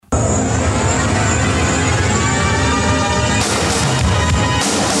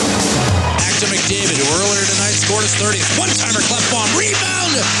30th. One-timer cleft bomb.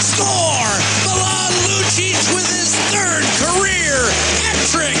 Rebound. Score. Milan Lucic with his third career hat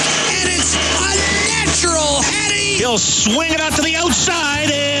trick. And it's a natural heady. He'll swing it out to the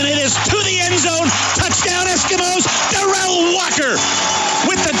outside, and it is to the end zone. Touchdown, Eskimos. Darrell Walker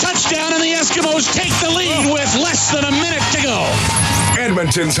with the touchdown, and the Eskimos take the lead with less than a minute to go.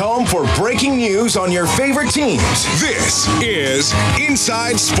 Edmonton's home for breaking news on your favorite teams. This is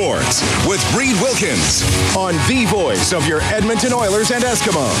Inside Sports with Reed Wilkins on the voice of your Edmonton Oilers and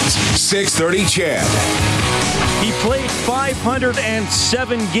Eskimos. 630 CHED. He played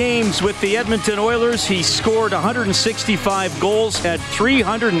 507 games with the Edmonton Oilers. He scored 165 goals, had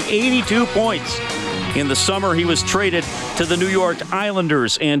 382 points. In the summer, he was traded to the New York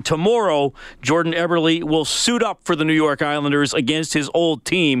Islanders. And tomorrow, Jordan Eberle will suit up for the New York Islanders against his old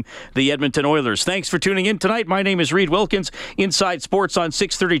team, the Edmonton Oilers. Thanks for tuning in tonight. My name is Reed Wilkins, Inside Sports on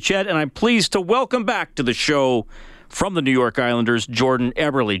 630 CHED, and I'm pleased to welcome back to the show from the New York Islanders, Jordan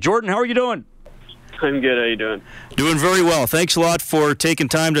Eberle. Jordan, how are you doing? I'm good. How you doing? Doing very well. Thanks a lot for taking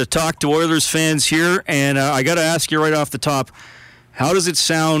time to talk to Oilers fans here. And I got to ask you right off the top, how does it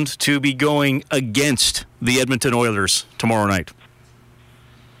sound to be going against the Edmonton Oilers tomorrow night?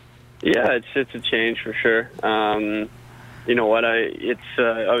 Yeah, it's a change for sure. You know what? It's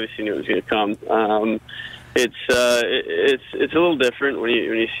obviously knew it was going to come. It's a little different when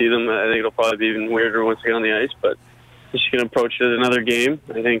you see them. I think it'll probably be even weirder once they get on the ice, but just going to approach it as another game.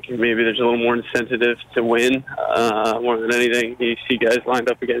 I think maybe there's a little more incentive to win more than anything. You see guys lined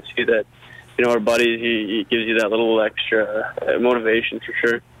up against you that, you know, our buddies, he gives you that little extra motivation for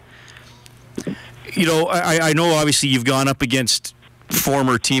sure. You know, I know obviously you've gone up against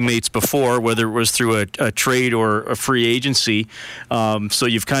former teammates before, whether it was through a trade or a free agency. So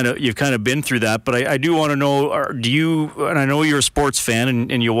you've kind of been through that. But I do want to know, do you? And I know you're a sports fan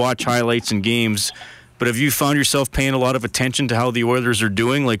and you watch highlights and games. But have you found yourself paying a lot of attention to how the Oilers are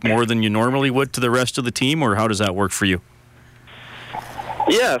doing, like more than you normally would to the rest of the team, or how does that work for you?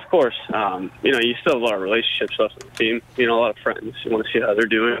 Yeah, of course. You know, you still have a lot of relationships left with the team. You know, a lot of friends. You want to see how they're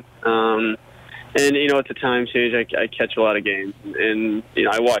doing. And, you know, at the time stage, I catch a lot of games. And, you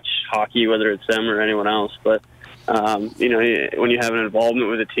know, I watch hockey, whether it's them or anyone else. But, you know, when you have an involvement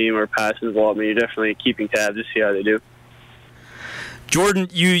with a team or past involvement, you're definitely keeping tabs to see how they do. Jordan,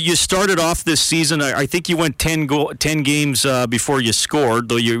 you started off this season, I think you went 10 games before you scored,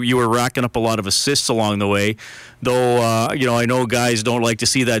 though you were racking up a lot of assists along the way. Though, you know, I know guys don't like to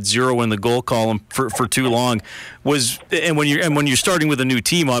see that zero in the goal column for too long. And when you're starting with a new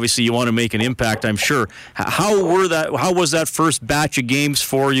team, obviously you want to make an impact, I'm sure. How was that first batch of games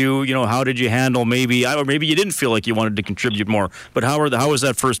for you? You know, how did you handle or maybe you didn't feel like you wanted to contribute more, but how was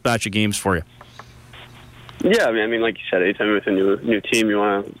that first batch of games for you? Yeah, I mean, like you said, anytime you're with a new team, you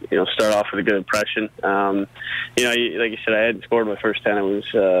want to, you know, start off with a good impression. You know, like you said, I hadn't scored my first 10. It was,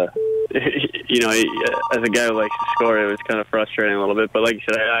 you know, as a guy who likes to score, it was kind of frustrating a little bit. But like you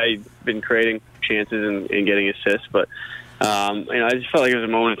said, I'd been creating chances and getting assists. But, you know, I just felt like it was a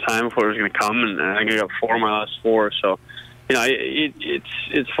moment of time before it was going to come, and I think I got 4 of my last 4. So, you know,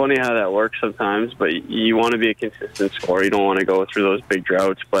 it's funny how that works sometimes, but you want to be a consistent scorer. You don't want to go through those big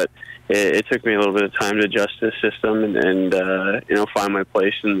droughts, but it took me a little bit of time to adjust to the system and you know, find my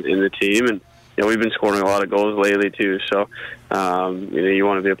place in the team. And, you know, we've been scoring a lot of goals lately too, so you know, you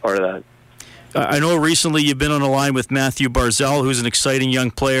want to be a part of that. I know recently you've been on a line with Matthew Barzal, who's an exciting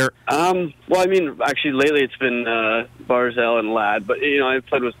young player. Well, I mean, actually lately it's been Barzal and Ladd, but, you know, I've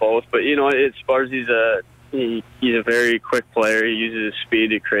played with both. But, you know, it's Barzal's he's a very quick player. He uses his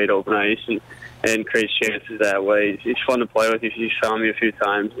speed to create open ice and creates chances that way. He's fun to play with. He's found me a few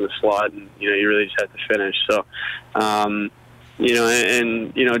times in the slot, and, you know, you really just have to finish. So, you know,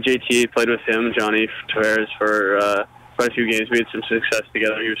 and you know, JT played with him, Johnny Tavares, for quite a few games. We had some success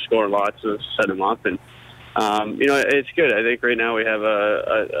together. He was scoring lots, and set him up. And, you know, it's good. I think right now we have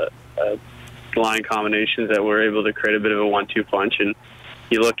a line combinations that we're able to create a bit of a 1-2 punch. And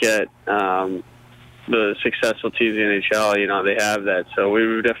you look at the successful teams in the NHL, you know, they have that. So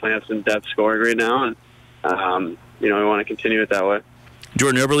we definitely have some depth scoring right now, and, you know, we want to continue it that way.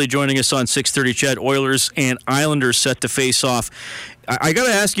 Jordan Eberle joining us on 630 CHED. Oilers and Islanders set to face off. I got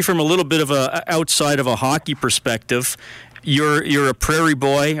to ask you from a little bit of outside of a hockey perspective. You're a Prairie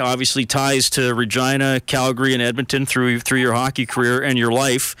boy, obviously ties to Regina, Calgary, and Edmonton through your hockey career and your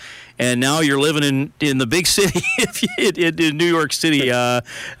life, and now you're living in the big city, in New York City.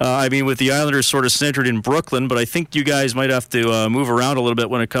 I mean, with the Islanders sort of centered in Brooklyn, but I think you guys might have to move around a little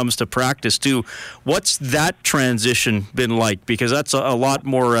bit when it comes to practice too. What's that transition been like? Because that's a lot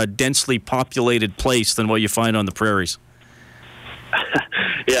more densely populated place than what you find on the prairies.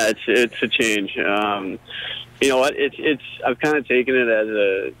 Yeah, it's a change. you know what? I've kind of taken it as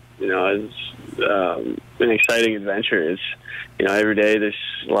an exciting adventure. It's, you know, every day there's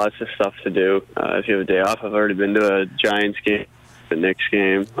lots of stuff to do. If you have a day off, I've already been to a Giants game, the Knicks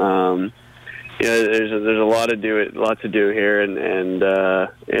game. You know, there's a lot to do here, and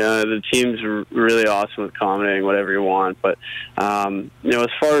you know, the team's really awesome with accommodating whatever you want. But you know, as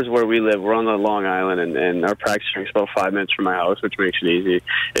far as where we live, we're on the Long Island, and our practice is about 5 minutes from my house, which makes it easy.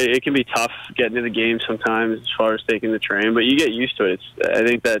 It can be tough getting to the game sometimes as far as taking the train, but you get used to it. I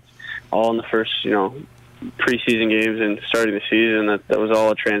think that's all in the first, you know, preseason games and starting the season. That was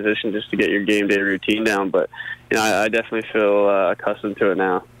all a transition just to get your game day routine down. But you know, I definitely feel accustomed to it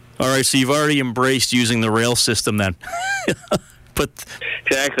now. All right, so you've already embraced using the rail system then.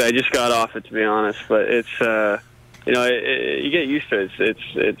 Exactly. I just got off it, to be honest. But it's, you know, you get used to it.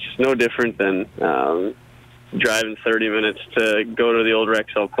 It's no different than driving 30 minutes to go to the old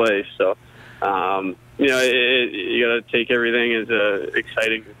Rexall place. So, you know, you got to take everything as a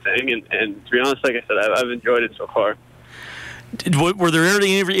exciting thing. And to be honest, like I said, I've enjoyed it so far. Were there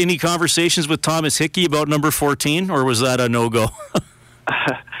any conversations with Thomas Hickey about number 14, or was that a no-go?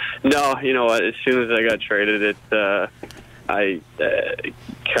 No, you know what? As soon as I got traded, I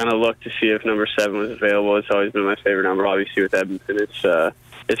kind of looked to see if number 7 was available. It's always been my favorite number. Obviously, with Edmonton,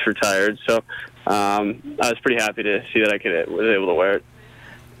 it's retired. So I was pretty happy to see that I was able to wear it.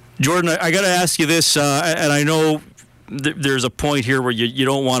 Jordan, I got to ask you this, and I know there's a point here where you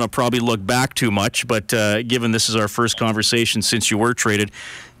don't want to probably look back too much, but given this is our first conversation since you were traded,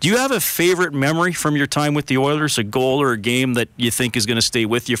 do you have a favorite memory from your time with the Oilers, a goal or a game that you think is going to stay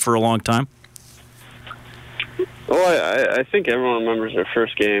with you for a long time? Well, I think everyone remembers their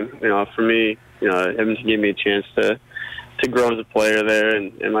first game. You know, for me, you know, Edmonton gave me a chance to grow as a player there,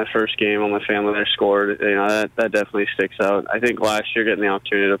 and in my first game, all my family there scored. You know, that definitely sticks out. I think last year getting the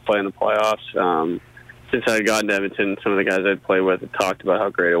opportunity to play in the playoffs, since I had gotten to Edmonton, some of the guys I'd played with had talked about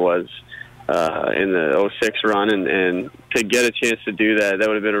how great it was in the 06 run, and to get a chance to do that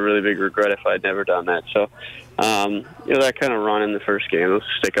would have been a really big regret if I'd never done that. So, you know, that kind of run in the first game will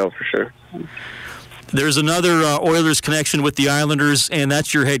stick out for sure. There's another Oilers connection with the Islanders, and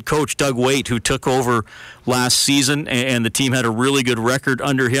that's your head coach, Doug Weight, who took over last season, and the team had a really good record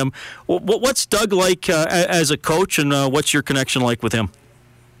under him. What's Doug like as a coach, and what's your connection like with him?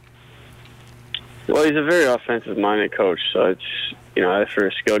 Well, he's a very offensive-minded coach, so it's, you know, for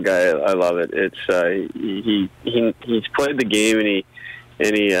a skilled guy, I love it. It's he's played the game,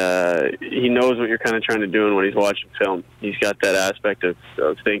 and he knows what you're kind of trying to do, and when he's watching film, he's got that aspect of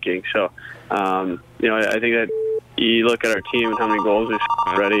thinking. So, you know, I think that you look at our team and how many goals we've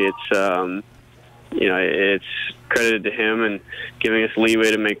already. It's you know, it's credited to him and giving us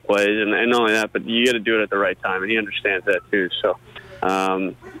leeway to make plays, and not only that, but you got to do it at the right time, and he understands that too. So.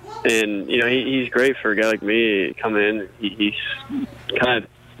 And, you know, he's great for a guy like me coming in. He's kind of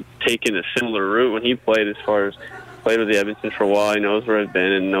taken a similar route when he played, as far as played with the Edmonton for a while. He knows where I've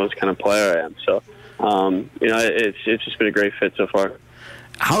been and knows the kind of player I am. So, you know, it's just been a great fit so far.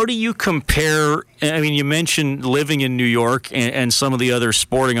 How do you compare, I mean, you mentioned living in New York and some of the other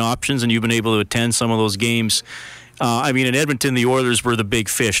sporting options, and you've been able to attend some of those games. I mean, in Edmonton, the Oilers were the big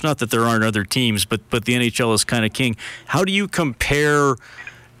fish. Not that there aren't other teams, but the NHL is kind of king. How do you compare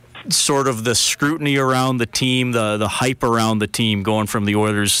sort of the scrutiny around the team, the hype around the team, going from the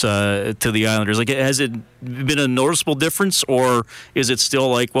Oilers to the Islanders? Like, has it been a noticeable difference, or is it still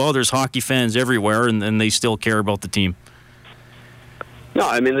like, well, there's hockey fans everywhere, and they still care about the team? No,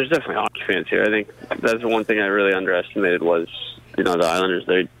 I mean, there's definitely hockey fans here. I think that's the one thing I really underestimated was, you know, the Islanders.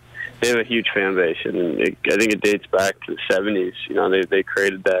 They have a huge fan base, and I think it dates back to the 70s. You know, they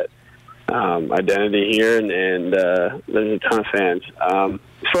created that identity here, and there's a ton of fans.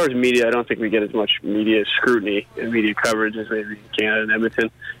 As far as media, I don't think we get as much media scrutiny and media coverage as maybe in Canada and Edmonton.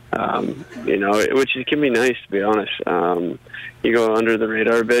 You know, which can be nice, to be honest. You go under the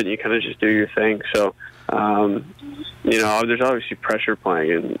radar a bit, and you kind of just do your thing. So, you know, there's obviously pressure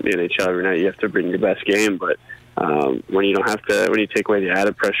playing in the NHL every night. You have to bring your best game, but when you don't have to, when you take away the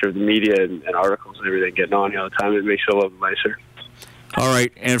added pressure of the media and articles and everything getting on you all the time, it makes it a little bit nicer. All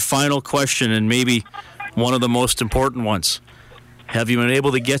right, and final question, and maybe one of the most important ones. Have you been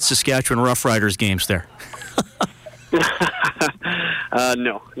able to get Saskatchewan Roughriders games there?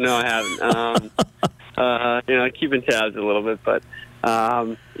 No, I haven't. You know, keeping tabs a little bit, but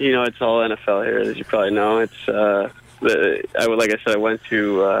you know, it's all NFL here, as you probably know. It's like I said, I went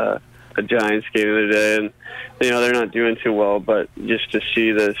to a Giants game the other day, and you know, they're not doing too well, but just to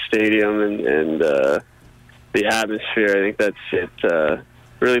see the stadium and the atmosphere, I think that's it.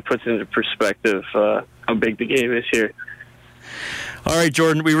 Really puts into perspective how big the game is here. All right,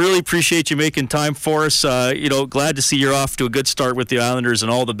 Jordan, we really appreciate you making time for us. Glad to see you're off to a good start with the Islanders,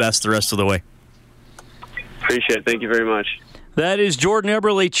 and all the best the rest of the way. Appreciate it. Thank you very much. That is Jordan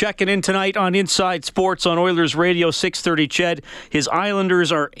Eberle checking in tonight on Inside Sports on Oilers Radio 630 CHED. His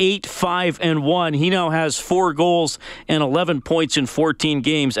Islanders are 8-5-1. He now has 4 goals and 11 points in 14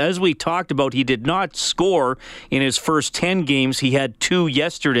 games. As we talked about, he did not score in his first 10 games. He had 2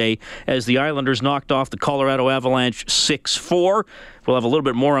 yesterday as the Islanders knocked off the Colorado Avalanche 6-4. We'll have a little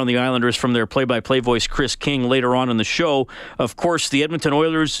bit more on the Islanders from their play-by-play voice, Chris King, later on in the show. Of course, the Edmonton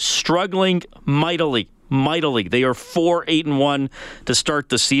Oilers struggling mightily. They are 4-8-1 to start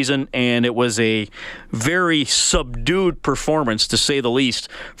the season, and it was a very subdued performance, to say the least,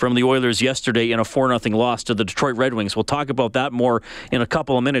 from the Oilers yesterday in a 4-0 loss to the Detroit Red Wings. We'll talk about that more in a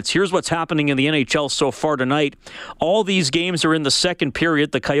couple of minutes. Here's what's happening in the NHL so far tonight. All these games are in the second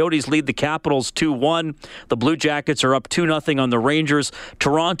period. The Coyotes lead the Capitals 2-1. The Blue Jackets are up 2-0 on the Rangers.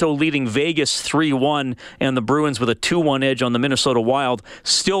 Toronto leading Vegas 3-1, and the Bruins with a 2-1 edge on the Minnesota Wild.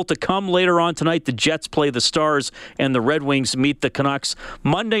 Still to come later on tonight, the Jets play the Stars, and the Red Wings meet the Canucks.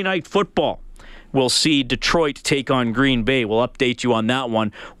 Monday Night Football, we'll see Detroit take on Green Bay. We'll update you on that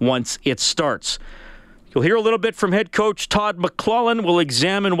one once it starts. You'll hear a little bit from head coach Todd McLellan. We'll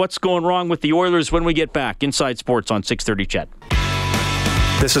examine what's going wrong with the Oilers when we get back. Inside Sports on 630 CHED.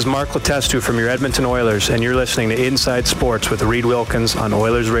 This is Mark Letestu from your Edmonton Oilers, and you're listening to Inside Sports with Reed Wilkins on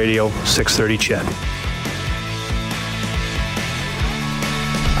Oilers Radio 630 CHED.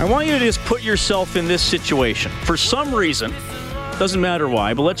 I want you to just put yourself in this situation. For some reason, doesn't matter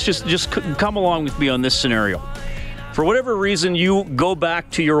why, but let's just come along with me on this scenario. For whatever reason, you go back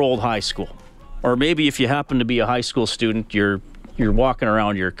to your old high school. Or maybe if you happen to be a high school student, you're walking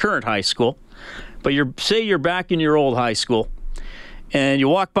around your current high school. But say you're back in your old high school, and you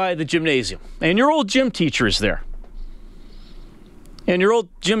walk by the gymnasium, and your old gym teacher is there. And your old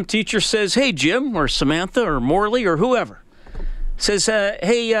gym teacher says, "Hey, Jim," or Samantha, or Morley, or whoever. Says,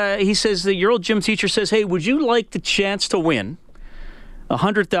 he says, your old gym teacher says, "Hey, would you like the chance to win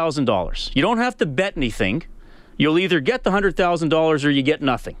 $100,000? You don't have to bet anything. You'll either get the $100,000 or you get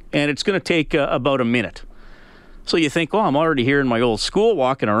nothing. And it's going to take about a minute." So you think, I'm already here in my old school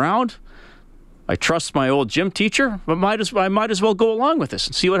walking around. I trust my old gym teacher. I might as well go along with this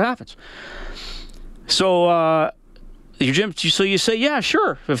and see what happens. So you say, "Yeah,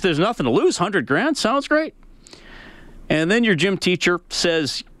 sure. If there's nothing to lose, $100,000 sounds great." And then your gym teacher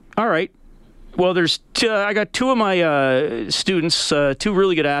says, "All right, well, I got 2 of my students, 2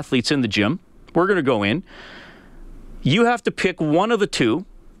 really good athletes in the gym. We're going to go in. You have to pick one of the 2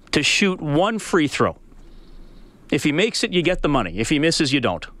 to shoot 1 free throw. If he makes it, you get the money. If he misses, you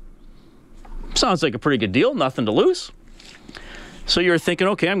don't." Sounds like a pretty good deal. Nothing to lose. So you're thinking,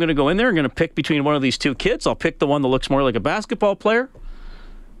 okay, I'm going to go in there. I'm going to pick between one of these 2 kids. I'll pick the one that looks more like a basketball player,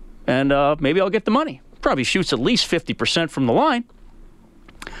 and maybe I'll get the money. Probably shoots at least 50% from the line.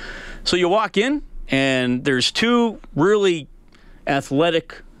 So you walk in, and there's 2 really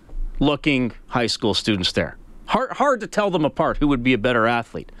athletic-looking high school students there. Hard to tell them apart who would be a better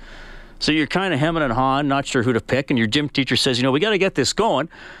athlete. So you're kind of hemming and hawing, not sure who to pick, and your gym teacher says, we got to get this going.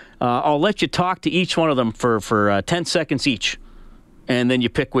 I'll let you talk to each one of them for 10 seconds each, and then you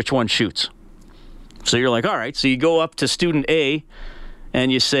pick which one shoots. So you're like, all right. So you go up to student A, and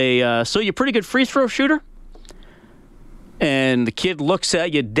you say, "So you a pretty good free throw shooter?" And the kid looks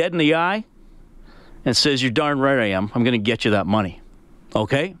at you dead in the eye and says, "You're darn right I am. I'm going to get you that money."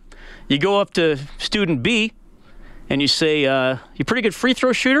 Okay? You go up to student B and you say, "You a pretty good free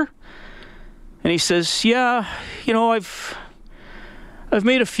throw shooter?" And he says, "Yeah, I've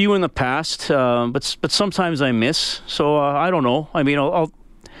made a few in the past, but sometimes I miss. So I don't know. I mean, I'll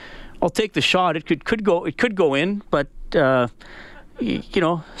take the shot. It could go in, but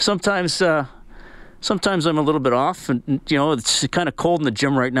sometimes I'm a little bit off, and it's kind of cold in the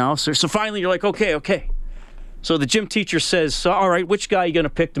gym right now. So finally you're like, okay. So the gym teacher says, "All right, which guy are you going to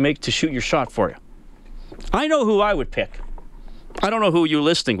pick to shoot your shot for you?" I know who I would pick. I don't know who you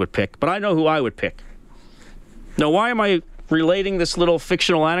listening would pick, but I know who I would pick. Now, why am I relating this little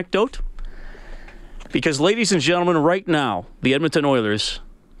fictional anecdote? Because, ladies and gentlemen, right now, the Edmonton Oilers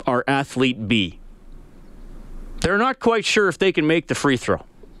are athlete B. They're not quite sure if they can make the free throw.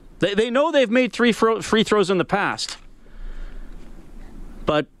 They know they've made 3 free throws in the past.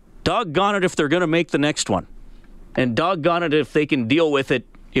 But doggone it if they're going to make the next one. And doggone it if they can deal with it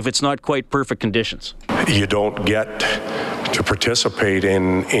if it's not quite perfect conditions. You don't get to participate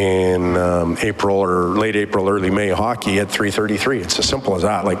in April or late April, early May hockey at 3:33. It's as simple as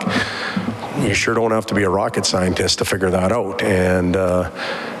that. Like, you sure don't have to be a rocket scientist to figure that out. And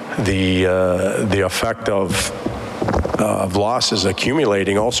the effect of of losses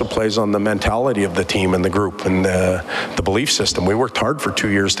accumulating also plays on the mentality of the team and the group and the belief system. We worked hard for 2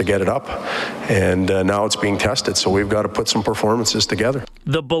 years to get it up, and now it's being tested, so we've got to put some performances together.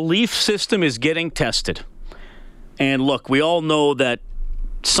 The belief system is getting tested. And look, we all know that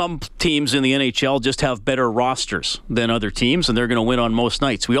some teams in the NHL just have better rosters than other teams, and they're going to win on most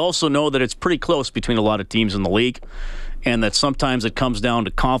nights. We also know that it's pretty close between a lot of teams in the league, and that sometimes it comes down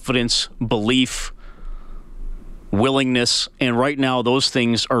to confidence, belief, willingness, and right now those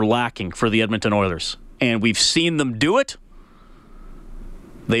things are lacking for the Edmonton Oilers. And we've seen them do it.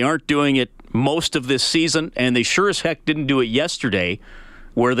 They aren't doing it most of this season, and they sure as heck didn't do it yesterday,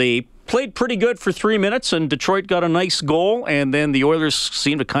 where they played pretty good for 3 minutes, and Detroit got a nice goal, and then the Oilers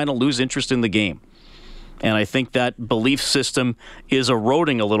seemed to kind of lose interest in the game. And I think that belief system is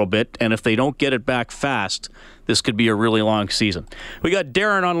eroding a little bit, and if they don't get it back fast, this could be a really long season. We got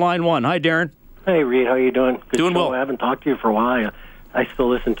Darren on line one. Hi, Darren. Hey, Reed. How you doing? Good doing show. well. I haven't talked to you for a while. I still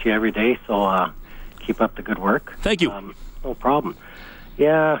listen to you every day, so keep up the good work. Thank you. No problem.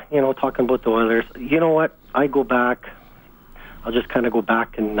 Yeah, talking about the Oilers. You know what? I go back. I'll just kind of go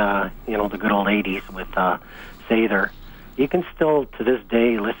back in, the good old 80s with Sather. You can still, to this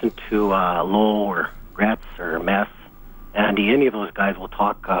day, listen to Lowe or Gretz or Mess, Andy. Any of those guys will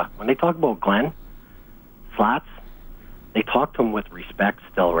talk. When they talk about Glenn Slats, they talk to him with respect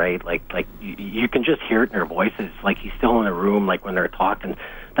still, right? Like you can just hear it in their voices. Like he's still in the room, like when they're talking.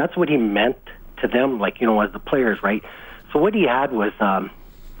 That's what he meant to them, as the players, right? So what he had was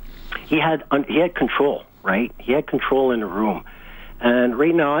he had control. Right, he had control in the room, and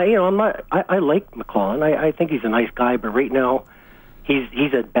right now, I like McLellan. I think he's a nice guy, but right now,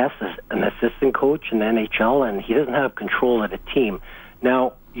 he's at best as an assistant coach in the NHL, and he doesn't have control of the team.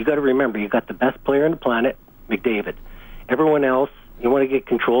 Now, you got to remember, you got the best player on the planet, McDavid. Everyone else, you want to get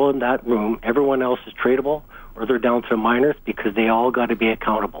control in that room. Everyone else is tradable, or they're down to the minors because they all got to be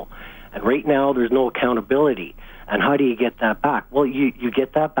accountable. And right now, there's no accountability. And how do you get that back? Well, you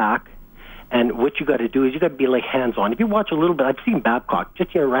get that back. And what you got to do is you got to be like hands-on. If you watch a little bit, I've seen Babcock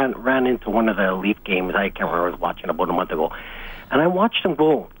just ran into one of the Leaf games. I can't remember. I was watching about a month ago, and I watched him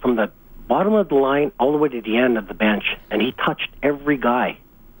go from the bottom of the line all the way to the end of the bench, and he touched every guy,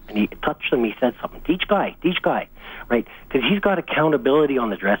 and he touched them. He said something to each guy, right? Because he's got accountability on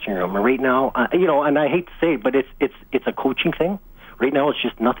the dressing room. And right now, and I hate to say it, but it's a coaching thing. Right now, it's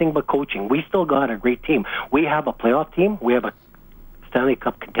just nothing but coaching. We still got a great team. We have a playoff team. We have a Stanley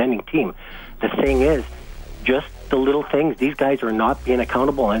Cup contending team. The thing is, just the little things. These guys are not being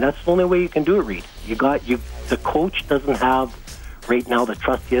accountable, and that's the only way you can do it, Reed. The coach doesn't have right now the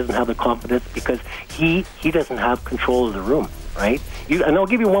trust. He doesn't have the confidence because he doesn't have control of the room, right? And I'll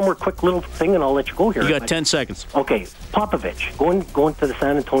give you one more quick little thing, and I'll let you go here. You got 10 seconds. Okay, Popovich going to the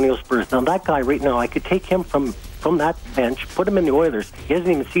San Antonio Spurs. Now that guy right now, I could take him from that bench, put him in the Oilers. He hasn't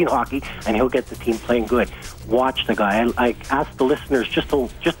even seen hockey, and he'll get the team playing good. Watch the guy. I ask the listeners just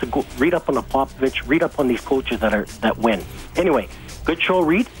to go read up on the Popovich, read up on these coaches that win. Anyway, good show,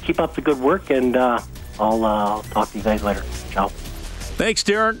 Reed. Keep up the good work, and I'll talk to you guys later. Ciao. Thanks,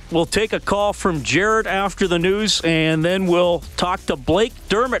 Darren. We'll take a call from Jared after the news, and then we'll talk to Blake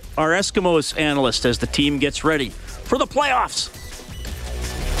Dermott, our Eskimos analyst, as the team gets ready for the playoffs.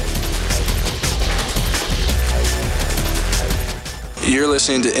 You're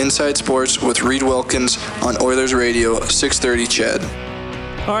listening to Inside Sports with Reed Wilkins on Oilers Radio, 630 CHED.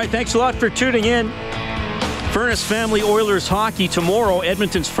 All right, thanks a lot for tuning in. Furnace Family Oilers hockey tomorrow.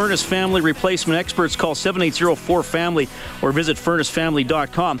 Edmonton's Furnace Family replacement experts. Call 780-4FAMILY or visit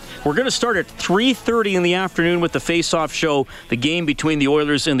furnacefamily.com. We're going to start at 3:30 in the afternoon with the face-off show. The game between the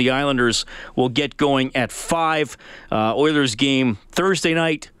Oilers and the Islanders will get going at 5. Oilers game Thursday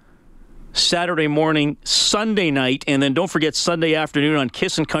night, Saturday morning, Sunday night, and then don't forget Sunday afternoon on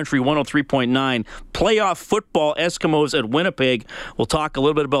Kissin' Country 103.9. Playoff football, Eskimos at Winnipeg. We'll talk a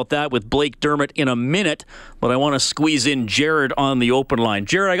little bit about that with Blake Dermott in a minute, but I want to squeeze in Jared on the open line.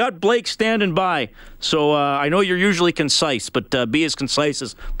 Jared, I got Blake standing by, so I know you're usually concise, but be as concise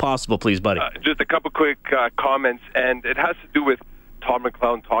as possible, please, buddy. Just a couple quick comments, and it has to do with Todd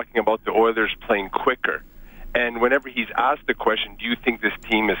McLellan talking about the Oilers playing quicker. And whenever he's asked the question, do you think this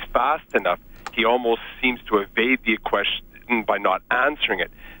team is fast enough, he almost seems to evade the question by not answering it.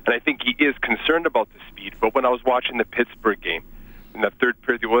 And I think he is concerned about the speed. But when I was watching the Pittsburgh game, in the third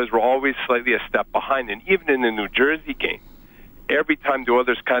period, the Oilers were always slightly a step behind. And even in the New Jersey game, every time the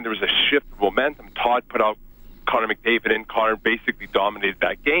Oilers there was a shift of momentum, Todd put out Connor McDavid, and Connor basically dominated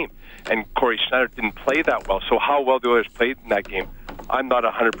that game. And Corey Schneider didn't play that well. So how well the Oilers played in that game, I'm not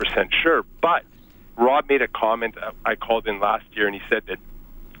 100% sure. But Rob made a comment. I called in last year, and he said that,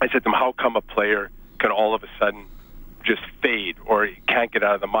 I said to him, how come a player can all of a sudden just fade or can't get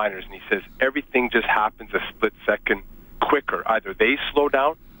out of the minors. And he says everything just happens a split second quicker. Either they slow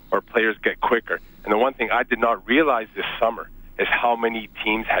down or players get quicker. And the one thing I did not realize this summer is how many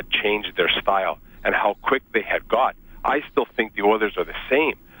teams had changed their style and how quick they had got. I still think the Oilers are the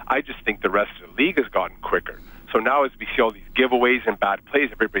same. I just think the rest of the league has gotten quicker. So now as we see all these giveaways and bad plays,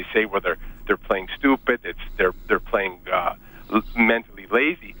 everybody say, well, they're playing stupid, they're playing mentally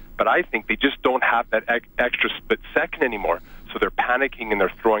lazy. But I think they just don't have that extra split second anymore. So they're panicking and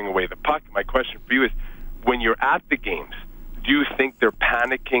they're throwing away the puck. My question for you is, when you're at the games, do you think they're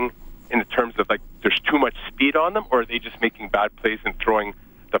panicking in terms of like there's too much speed on them, or are they just making bad plays and throwing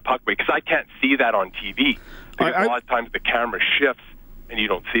the puck away? Because I can't see that on TV. Because a lot of times the camera shifts and you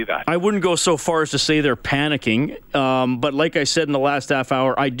don't see that. I wouldn't go so far as to say they're panicking, but like I said in the last half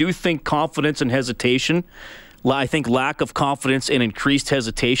hour, I do think confidence and hesitation. I think lack of confidence and increased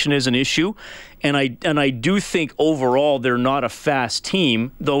hesitation is an issue, and I do think overall they're not a fast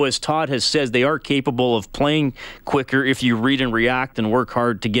team, though as Todd has said, they are capable of playing quicker if you read and react and work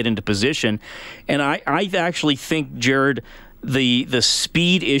hard to get into position. And I actually think, Jared, the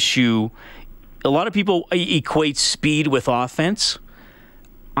speed issue, a lot of people equate speed with offense.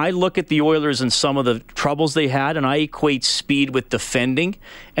 I look at the Oilers and some of the troubles they had, and I equate speed with defending,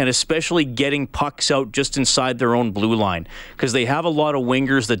 and especially getting pucks out just inside their own blue line, because they have a lot of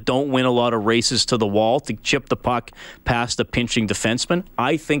wingers that don't win a lot of races to the wall to chip the puck past a pinching defenseman.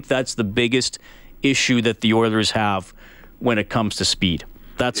 I think that's the biggest issue that the Oilers have when it comes to speed.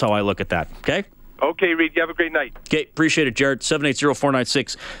 That's how I look at that, okay? Okay, Reed, you have a great night. Okay, appreciate it, Jared.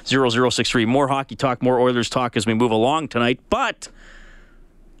 780-496-0063. More hockey talk, more Oilers talk as we move along tonight, but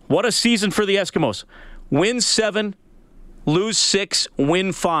what a season for the Eskimos. Win 7, lose 6,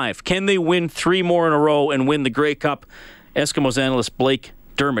 win 5. Can they win 3 more in a row and win the Grey Cup? Eskimos analyst Blake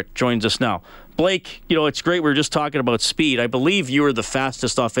Dermott joins us now. Blake, it's great. We were just talking about speed. I believe you were the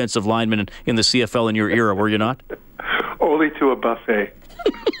fastest offensive lineman in the CFL in your era, were you not? Only to a buffet.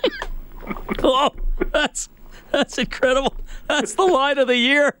 Oh, that's incredible. That's the line of the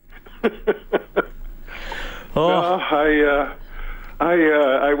year. No,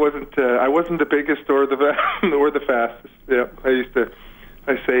 I wasn't the biggest or the fastest. Yeah,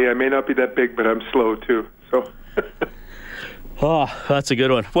 I say I may not be that big, but I'm slow too. So. Oh, that's a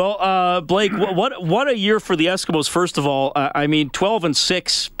good one. Well, Blake, what a year for the Eskimos. First of all,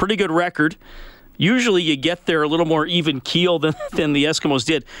 12-6, pretty good record. Usually, you get there a little more even keel than the Eskimos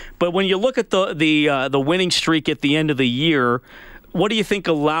did. But when you look at the winning streak at the end of the year, what do you think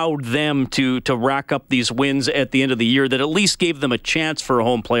allowed them to rack up these wins at the end of the year that at least gave them a chance for a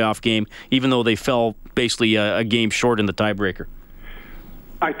home playoff game, even though they fell basically a game short in the tiebreaker?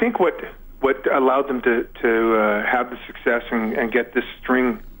 I think what allowed them to have the success and get this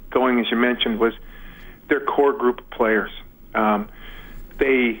string going, as you mentioned, was their core group of players.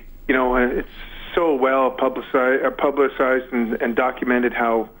 It's so well publicized and documented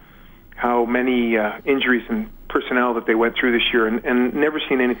how many injuries and personnel that they went through this year, and never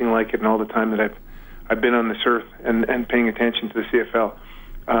seen anything like it in all the time that I've been on this earth and paying attention to the CFL.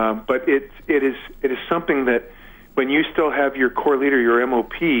 But it is something that when you still have your core leader, your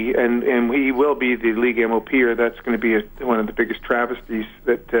MOP, and he will be the league MOP, or that's going to be one of the biggest travesties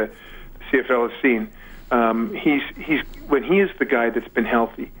that the CFL has seen. He's when he is the guy that's been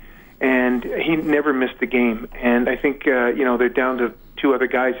healthy, and he never missed a game. And I think they're down to 2 other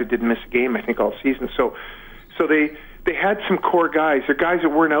guys that didn't miss a game, I think, all season. So they had some core guys. They're guys that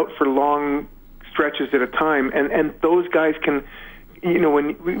weren't out for long stretches at a time, and those guys can,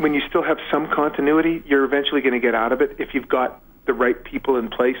 when you still have some continuity, you're eventually going to get out of it if you've got the right people in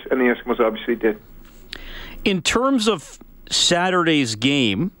place, and the Eskimos obviously did. In terms of Saturday's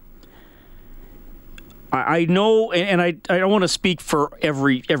game, I know, and I don't want to speak for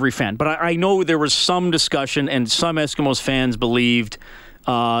every fan, but I know there was some discussion, and some Eskimos fans believed,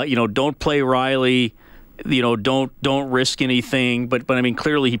 don't play Riley, don't risk anything. But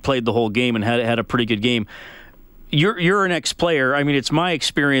clearly he played the whole game and had a pretty good game. You're an ex-player. It's my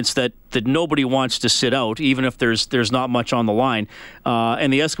experience that nobody wants to sit out, even if there's not much on the line.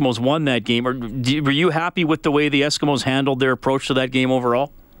 And the Eskimos won that game. Were you happy with the way the Eskimos handled their approach to that game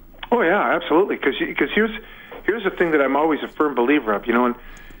overall? Oh yeah, absolutely. Because here's the thing that I'm always a firm believer of.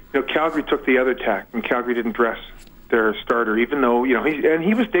 Calgary took the other tack, and Calgary didn't dress their starter, even though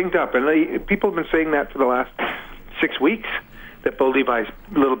he was dinged up, and people have been saying that for the last 6 weeks that Bo Levi's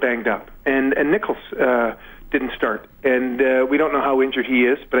a little banged up, and Nichols didn't start, and we don't know how injured he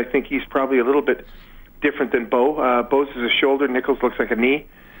is, but I think he's probably a little bit different than Bo. Bo's is a shoulder, Nichols looks like a knee,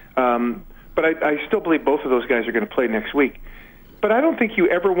 but I still believe both of those guys are going to play next week. But I don't think you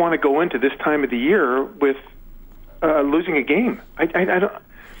ever want to go into this time of the year with losing a game. I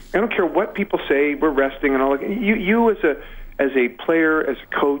don't care what people say. We're resting and all that. You as a player, as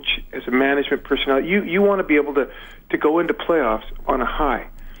a coach, as a management personnel, you want to be able to go into playoffs on a high,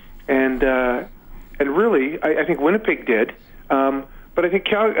 and really, I think Winnipeg did. But I think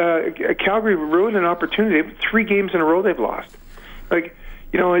Calgary ruined an opportunity. 3 games in a row they've lost. Like,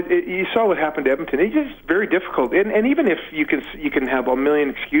 you saw what happened to Edmonton. It's just very difficult. And even if you can have a million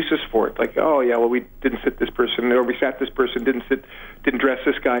excuses for it, like, oh yeah, well, we didn't sit this person, or we sat this person, didn't dress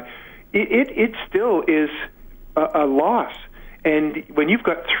this guy. It still is a loss. And when you've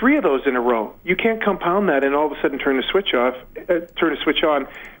got 3 of those in a row, you can't compound that and all of a sudden turn the switch on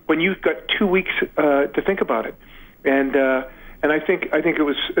when you've got 2 weeks to think about it. And I think it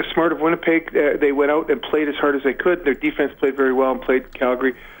was smart of Winnipeg. They went out and played as hard as they could. Their defense played very well and played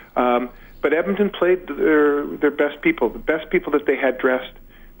Calgary. But Edmonton played their best people. The best people that they had dressed,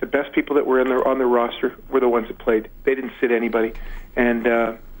 the best people that were on their roster were the ones that played. They didn't sit anybody, and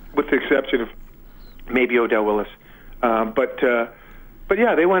with the exception of maybe Odell Willis. But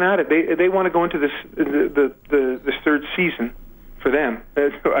yeah, they went at it. They want to go into this this third season for them.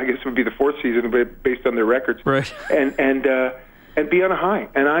 I guess it would be the 4th season based on their records. Right. And be on a high,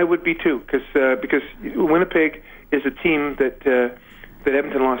 and I would be too, because Winnipeg is a team that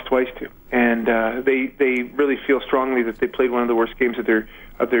Edmonton lost twice to, and they really feel strongly that they played one of the worst games of their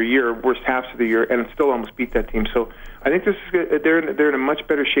year, worst halves of the year, and still almost beat that team. So I think they're in a much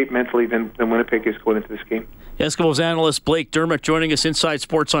better shape mentally than Winnipeg is going into this game. Eskimos analyst Blake Dermott joining us inside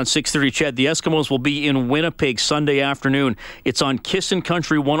Sports on 630 CHED. The Eskimos will be in Winnipeg Sunday afternoon. It's on Kissin'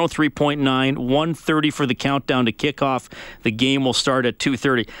 Country 103.9, 1:30 for the countdown to kickoff. The game will start at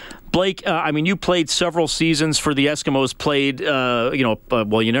 2:30. Blake, you played several seasons for the Eskimos.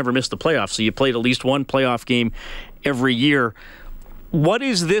 You never missed the playoffs, so you played at least one playoff game every year. What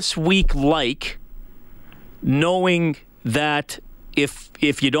is this week like, knowing that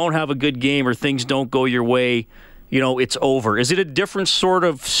if you don't have a good game or things don't go your way, it's over? Is it a different sort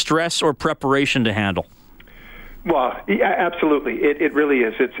of stress or preparation to handle? Well, yeah, absolutely. It really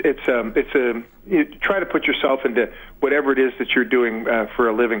is. You try to put yourself into whatever it is that you're doing for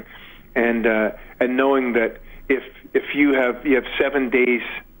a living, and knowing that if you have 7 days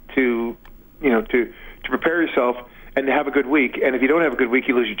to prepare yourself and to have a good week, and if you don't have a good week,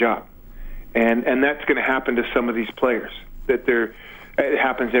 you lose your job, and that's going to happen to some of these players. It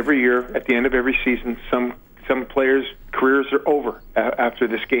happens every year at the end of every season. Some players' careers are over after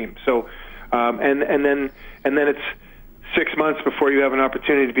this game. So. And then it's 6 months before you have an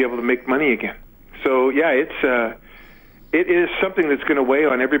opportunity to be able to make money again. So yeah, it is something that's going to weigh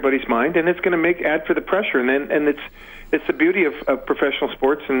on everybody's mind, and it's going to add for the pressure. And it's the beauty of professional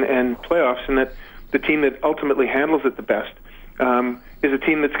sports and playoffs, and that the team that ultimately handles it the best is a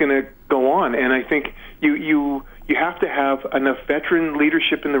team that's going to go on. And I think you have to have enough veteran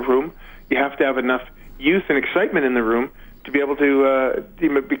leadership in the room. You have to have enough youth and excitement in the room to be able to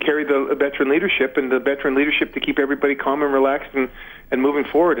carry the veteran leadership, and the veteran leadership to keep everybody calm and relaxed and moving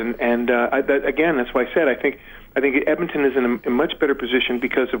forward. Again, that's why I said I think Edmonton is in a much better position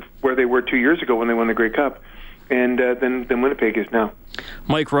because of where they were 2 years ago when they won the Grey Cup, and than Winnipeg is now.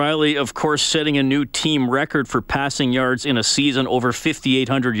 Mike Reilly, of course, setting a new team record for passing yards in a season, over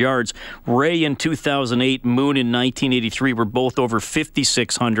 5,800 yards. Ray in 2008, Moon in 1983 were both over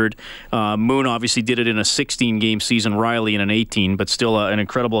 5,600. Moon obviously did it in a 16-game season, Reilly in an 18, but still an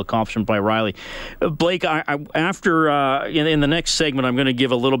incredible accomplishment by Reilly. Blake, after in the next segment, I'm going to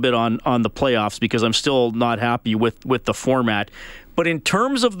give a little bit on the playoffs because I'm still not happy with the format. But in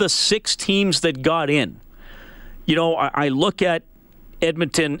terms of the 6 teams that got in, I look at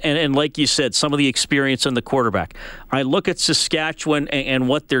Edmonton, and like you said, some of the experience in the quarterback. I look at Saskatchewan and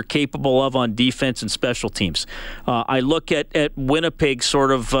what they're capable of on defense and special teams. I look at Winnipeg,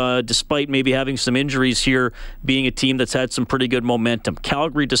 sort of, despite maybe having some injuries here, being a team that's had some pretty good momentum.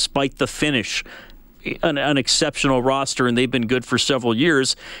 Calgary, despite the finish, an exceptional roster, and they've been good for several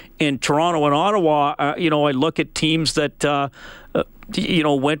years. And Toronto and Ottawa, I look at teams that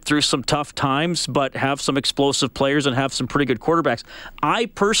went through some tough times, but have some explosive players and have some pretty good quarterbacks. I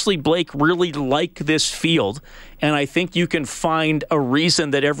personally, Blake, really like this field, and I think you can find a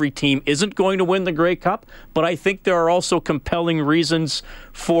reason that every team isn't going to win the Grey Cup, but I think there are also compelling reasons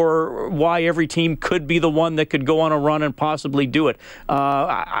for why every team could be the one that could go on a run and possibly do it.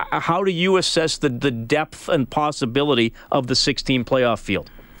 How do you assess the depth and possibility of the 6-team playoff field?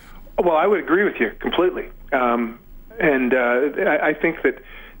 Well, I would agree with you completely. I think that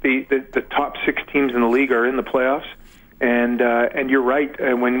the top 6 teams in the league are in the playoffs, and you're right.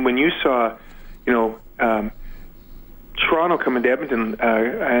 When you saw, Toronto come into Edmonton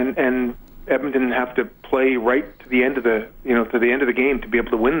and Edmonton have to play right to the end of the game to be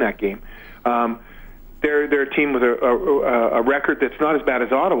able to win that game. They're a team with a record that's not as bad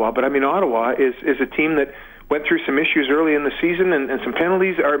as Ottawa, but I mean Ottawa is a team that went through some issues early in the season and some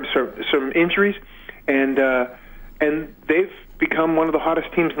penalties or some injuries, and they've become one of the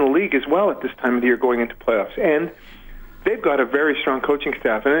hottest teams in the league as well at this time of the year going into playoffs. And they've got a very strong coaching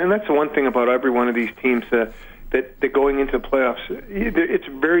staff, and that's the one thing about every one of these teams that going into the playoffs, it's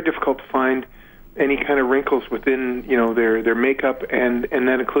very difficult to find any kind of wrinkles within their makeup, and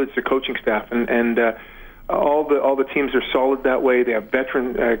that includes the coaching staff, and all the teams are solid that way. They have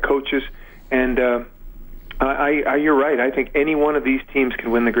veteran coaches, and you're right. I think any one of these teams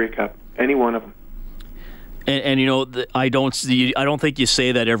can win the Grey Cup. Any one of them. And I don't think you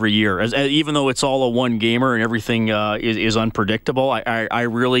say that every year. Even though it's all a one gamer and everything is unpredictable, I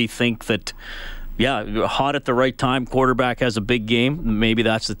really think that. Yeah, hot at the right time. Quarterback has a big game. Maybe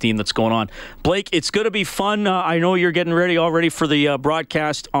that's the team that's going on. Blake, it's going to be fun. I know you're getting ready already for the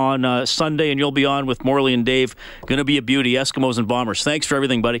broadcast on Sunday, and you'll be on with Morley and Dave. Going to be a beauty. Eskimos and Bombers. Thanks for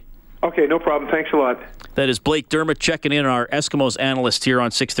everything, buddy. Okay, no problem. Thanks a lot. That is Blake Dermott checking in, our Eskimos analyst here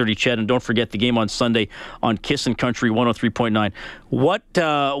on 630 CHED. And don't forget the game on Sunday on Kissin' Country 103.9.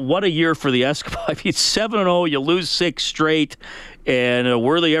 What a year for the Eskimos. I mean, 7-0, you lose 6 straight. And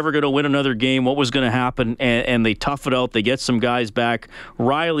were they ever going to win another game? What was going to happen? And they tough it out. They get some guys back.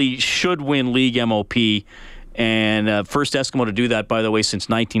 Riley should win league MOP. And first Eskimo to do that, by the way, since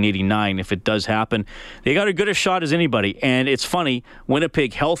 1989, if it does happen. They got as good a shot as anybody. And it's funny,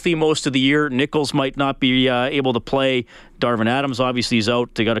 Winnipeg healthy most of the year. Nichols might not be able to play. Darvin Adams obviously is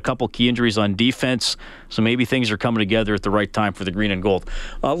out. They got a couple key injuries on defense. So maybe things are coming together at the right time for the green and gold.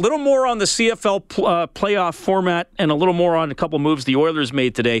 A little more on the CFL playoff format and a little more on a couple moves the Oilers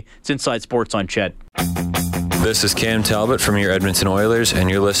made today. It's Inside Sports on CHED. This is Cam Talbot from your Edmonton Oilers, and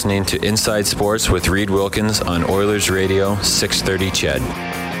you're listening to Inside Sports with Reed Wilkins on Oilers Radio 630 CHED.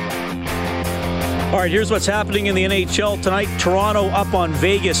 All right, here's what's happening in the NHL tonight. Toronto up on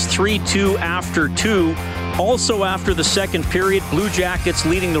Vegas 3-2 after 2. Also after the second period, Blue Jackets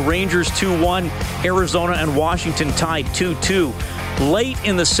leading the Rangers 2-1. Arizona and Washington tied 2-2. Late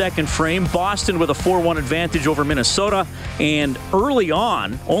in the second frame, Boston with a 4-1 advantage over Minnesota. And early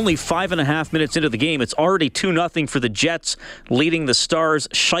on, only 5.5 minutes into the game, it's already 2-0 for the Jets, leading the Stars.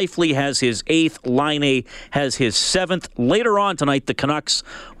 Scheifele has his 8th. Laine has his 7th. Later on tonight, the Canucks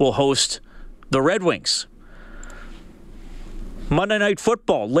will host the Red Wings. Monday Night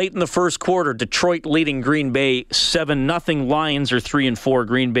Football, late in the first quarter, Detroit leading Green Bay 7-0. Lions are 3-4.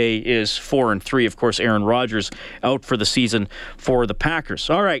 Green Bay is 4-3. Of course, Aaron Rodgers out for the season for the Packers.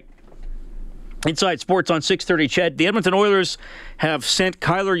 All right. Inside Sports on 630 CHED. The Edmonton Oilers have sent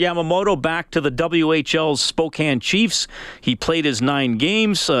Kyler Yamamoto back to the WHL's Spokane Chiefs. He played his 9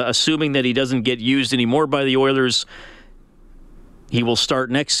 games, assuming that he doesn't get used anymore by the Oilers. He will start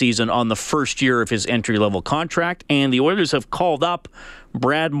next season on the first year of his entry-level contract, and the Oilers have called up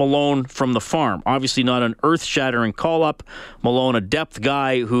Brad Malone from the farm. Obviously not an earth-shattering call-up. Malone, a depth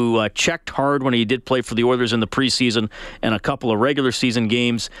guy who checked hard when he did play for the Oilers in the preseason and a couple of regular season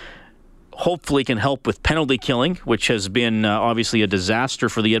games. Hopefully can help with penalty killing, which has been obviously a disaster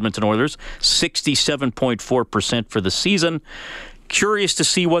for the Edmonton Oilers. 67.4% for the season. Curious to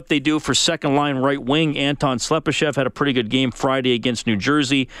see what they do for second-line right wing. Anton Slepyshev had a pretty good game Friday against New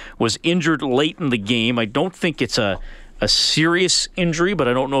Jersey, was injured late in the game. I don't think it's a serious injury, but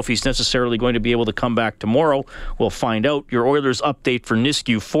I don't know if he's necessarily going to be able to come back tomorrow. We'll find out. Your Oilers update for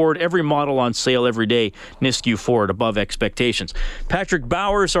Nisku Ford. Every model on sale every day. Nisku Ford, above expectations. Patrick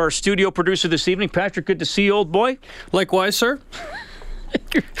Bowers, our studio producer this evening. Patrick, good to see you, old boy. Likewise, sir.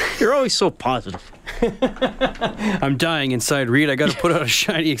 You're always so positive. I'm dying inside, Reed. I got to put on a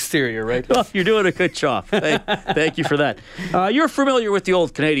shiny exterior, right? Well, you're doing a good job. Thank you for that. You're familiar with the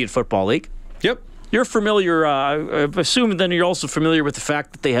old Canadian Football League. Yep. You're familiar, I assume then you're also familiar with the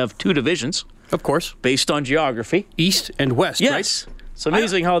fact that they have 2 divisions. Of course. Based on geography. East and West, yes. Right? It's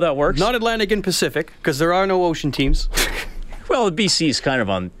amazing how that works. Not Atlantic and Pacific, because there are no ocean teams. Well, BC is kind of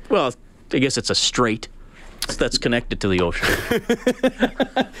on, well, I guess it's a strait that's connected to the ocean.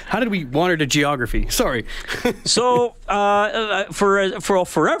 How did we wander to geography? Sorry. So, for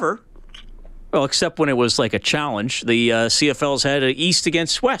forever, well, except when it was like a challenge, the CFL's had an East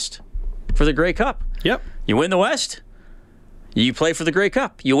against West for the Grey Cup. Yep. You win the West, you play for the Grey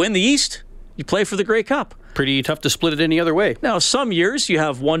Cup. You win the East, you play for the Grey Cup. Pretty tough to split it any other way. Now, some years you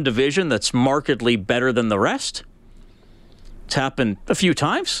have one division that's markedly better than the rest. It's happened a few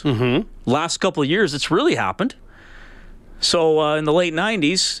times. Mm-hmm. Last couple of years, it's really happened. So in the late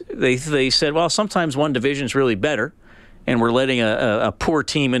 90s, they said, well, sometimes one division's really better. and we're letting a poor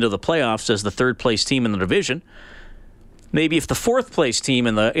team into the playoffs as the third-place team in the division, maybe if the fourth-place team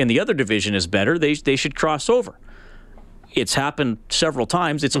in the other division is better, they should cross over. It's happened several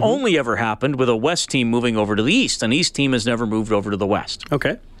times. It's only ever happened with a West team moving over to the East. An East team has never moved over to the West.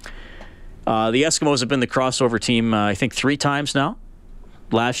 Okay. The Eskimos have been the crossover team, I think, 3 times now.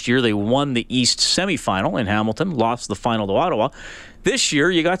 Last year, they won the East semifinal in Hamilton, lost the final to Ottawa. This year,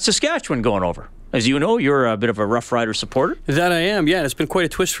 you got Saskatchewan going over. As you know, you're a bit of a Rough Rider supporter. That I am, yeah. It's been quite a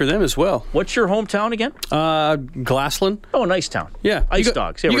twist for them as well. What's your hometown again? Glassland. Oh, nice town. Yeah. Ice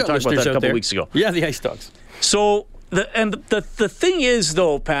Dogs. Yeah, we were talking about that a couple weeks ago. Yeah, the Ice Dogs. So, the thing is,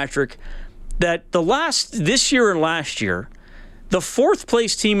 though, Patrick, that this year and last year, the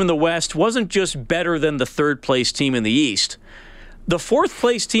fourth-place team in the West wasn't just better than the third-place team in the East. The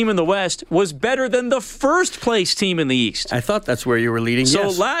fourth-place team in the West was better than the first-place team in the East. I thought that's where you were leading, So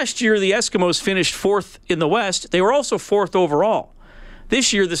last year, the Eskimos finished 4th in the West. They were also 4th overall.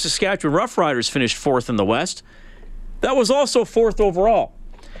 This year, the Saskatchewan Roughriders finished 4th in the West. That was also 4th overall.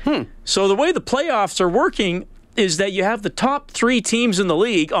 So the way the playoffs are working is that you have the top 3 teams in the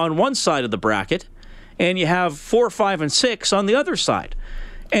league on one side of the bracket, and you have 4, 5, and 6 on the other side.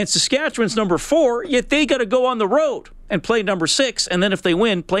 And Saskatchewan's number 4, yet they got to go on the road and play number 6, and then if they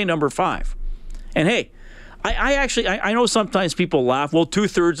win, play number 5. And hey, I know sometimes people laugh, well,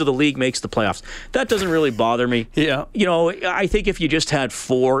 2/3 of the league makes the playoffs. That doesn't really bother me. Yeah. You know, I think if you just had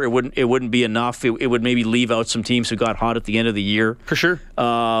 4, it wouldn't be enough. It would maybe leave out some teams who got hot at the end of the year. For sure.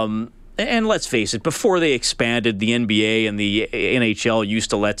 And let's face it, before they expanded, the NBA and the NHL used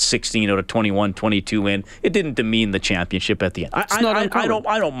to let 16 out of 21, 22 in. It didn't demean the championship at the end. I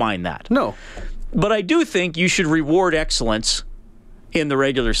don't mind that. No. But I do think you should reward excellence in the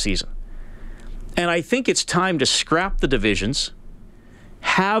regular season. And I think it's time to scrap the divisions,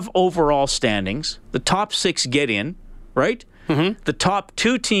 have overall standings. The top 6 get in, right? The top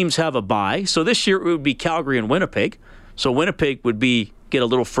 2 teams have a bye. So this year it would be Calgary and Winnipeg. So Winnipeg would get a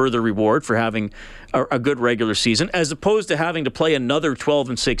little further reward for having a good regular season, as opposed to having to play another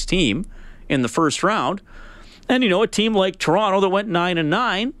 12-6 team in the first round. And, you know, a team like Toronto that went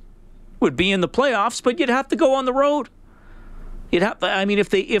 9-9 would be in the playoffs, but you'd have to go on the road. You'd have. I mean, if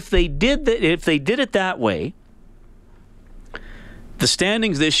they did it that way, the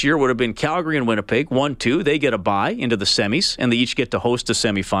standings this year would have been Calgary and Winnipeg 1-2. They get a bye into the semis, and they each get to host a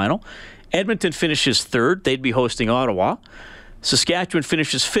semifinal. Edmonton finishes 3rd. They'd be hosting Ottawa. Saskatchewan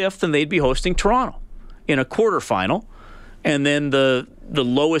finishes 5th, and they'd be hosting Toronto in a quarterfinal. And then the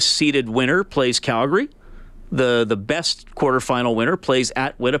lowest seeded winner plays Calgary. The best quarterfinal winner plays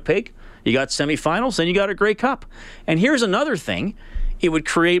at Winnipeg. You got semifinals, then you got a Grey Cup. And here's another thing. It would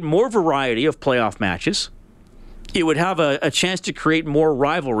create more variety of playoff matches. It would have a chance to create more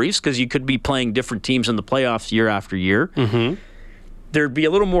rivalries because you could be playing different teams in the playoffs year after year. There'd be a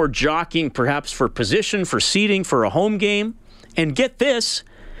little more jockeying perhaps for position, for seeding, for a home game. And get this,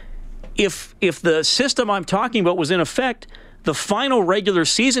 if the system I'm talking about was in effect, the final regular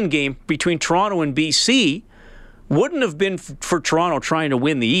season game between Toronto and BC wouldn't have been for Toronto trying to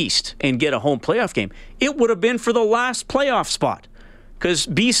win the East and get a home playoff game. It would have been for the last playoff spot, because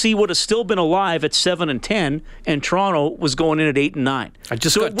BC would have still been alive at 7-10, and Toronto was going in at 8-9.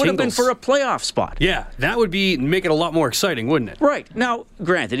 So it would have been for a playoff spot. Yeah, that would make it a lot more exciting, wouldn't it? Right. Now,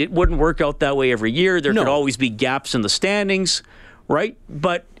 granted, it wouldn't work out that way every year. There could always be gaps in the standings, right?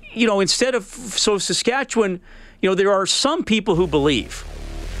 But, you know, so Saskatchewan, you know, there are some people who believe.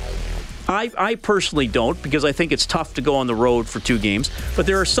 I personally don't, because I think it's tough to go on the road for 2 games. But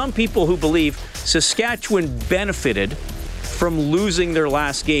there are some people who believe Saskatchewan benefited from losing their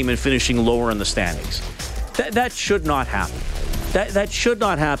last game and finishing lower in the standings. That should not happen. That should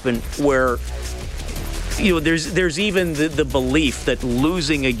not happen where, you know, there's even the belief that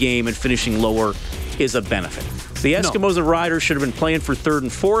losing a game and finishing lower is a benefit. The Eskimos and Riders should have been playing for 3rd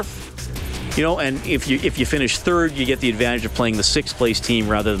and 4th. You know, and if you finish 3rd, you get the advantage of playing the 6th place team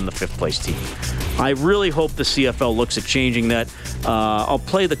rather than the 5th place team. I really hope the CFL looks at changing that. I'll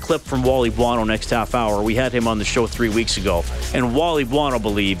play the clip from Wally Buono next half hour. We had him on the show 3 weeks ago, and Wally Buono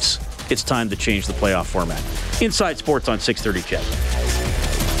believes it's time to change the playoff format. Inside Sports on 630 CHED.